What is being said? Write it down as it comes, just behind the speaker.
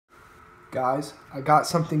Guys, I got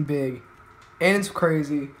something big, and it's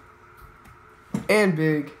crazy, and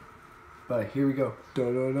big, but here we go.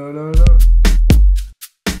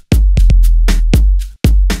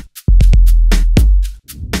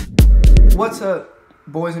 What's up,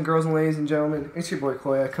 boys and girls and ladies and gentlemen? It's your boy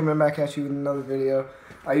Koya, coming back at you with another video.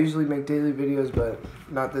 I usually make daily videos, but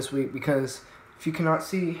not this week, because if you cannot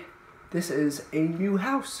see, this is a new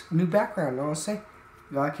house, new background, honestly.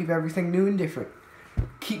 You gotta keep everything new and different.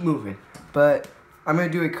 Keep moving. But I'm going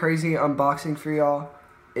to do a crazy unboxing for y'all.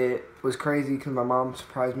 It was crazy because my mom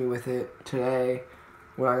surprised me with it today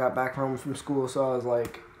when I got back home from school. So I was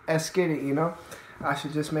like, let's get it, you know. I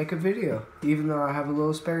should just make a video. Even though I have a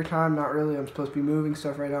little spare time. Not really. I'm supposed to be moving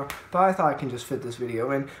stuff right now. But I thought I can just fit this video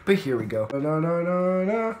in. But here we go.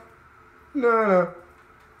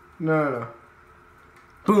 No.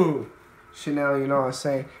 Boom. Chanel, you know what I'm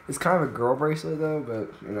saying? It's kind of a girl bracelet though,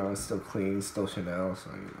 but you know, it's still clean, still Chanel, so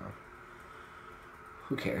you know.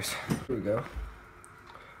 Who cares? Here we go.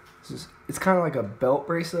 It's kind of like a belt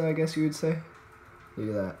bracelet, I guess you would say. Look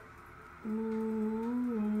at that. Ooh.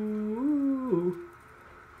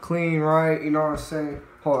 Clean, right? You know what I'm saying?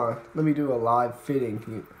 Hold on. Let me do a live fitting.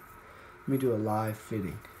 Let me do a live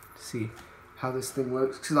fitting to see how this thing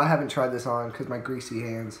looks. Because I haven't tried this on because my greasy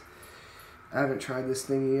hands. I haven't tried this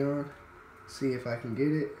thingy on. See if I can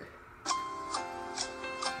get it.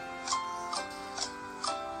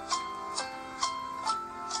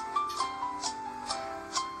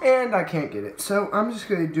 And I can't get it. So I'm just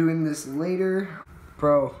going to do this later.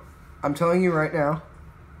 Bro, I'm telling you right now.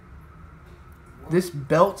 This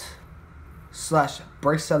belt slash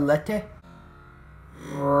bracelet.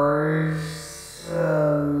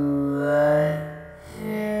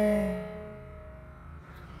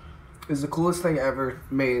 Is the coolest thing ever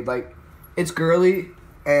made. Like, it's girly,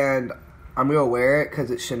 and I'm gonna wear it because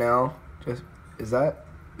it's Chanel. It's like,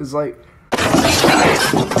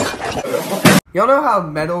 y'all know how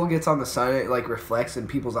metal gets on the sun, it like reflects in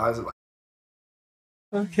people's eyes. Like,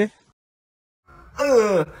 okay.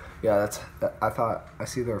 Yeah, I thought I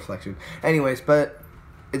see the reflection. Anyways, but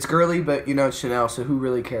it's girly, but you know it's Chanel, so who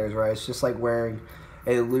really cares, right? It's just like wearing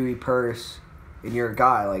a Louis purse, and you're a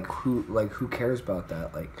guy. Like who cares about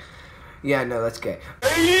that? Like, yeah, no, that's gay.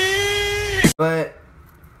 But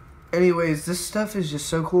anyways, this stuff is just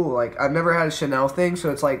so cool. Like, I've never had a Chanel thing,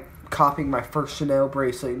 so it's like copying my first Chanel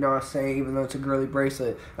bracelet, you know what I'm saying? Even though it's a girly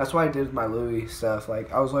bracelet. That's what I did with my Louis stuff.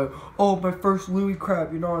 Like, I was like, oh, my first Louis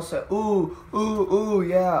crap, you know what I'm saying? Ooh,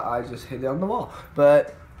 yeah. I just hit it on the wall.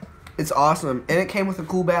 But it's awesome. And it came with a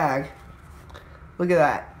cool bag. Look at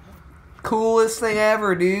that. Coolest thing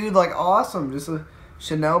ever, dude. Like, awesome. Just a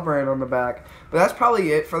Chanel brand on the back. But that's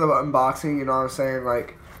probably it for the unboxing, you know what I'm saying?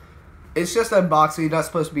 Like, it's just an unboxing. It's not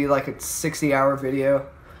supposed to be like a 60-hour video.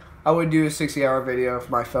 I would do a 60-hour video if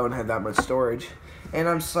my phone had that much storage. And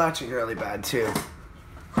I'm slouching really bad too.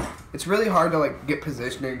 It's really hard to like get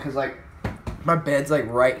positioning because like my bed's like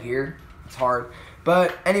right here. It's hard.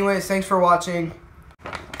 But anyways, thanks for watching.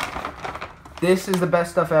 This is the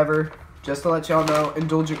best stuff ever. Just to let y'all know,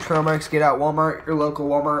 indulgent trail mix, get out Walmart, your local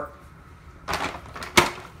Walmart.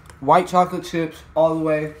 White chocolate chips all the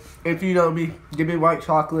way. If you know me, give me white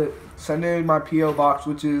chocolate. Send it in my P.O. box,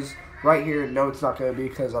 which is right here. No, it's not going to be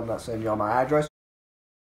because I'm not sending y'all my address.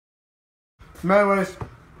 Anyways,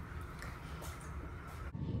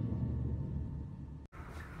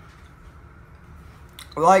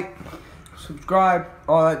 like, subscribe,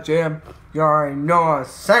 all that jam. You already know what I'm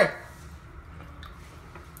saying.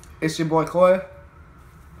 It's your boy Koya.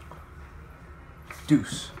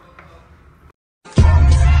 Deuce.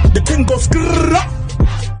 The thing goes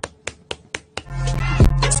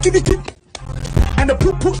and the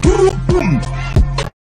boom.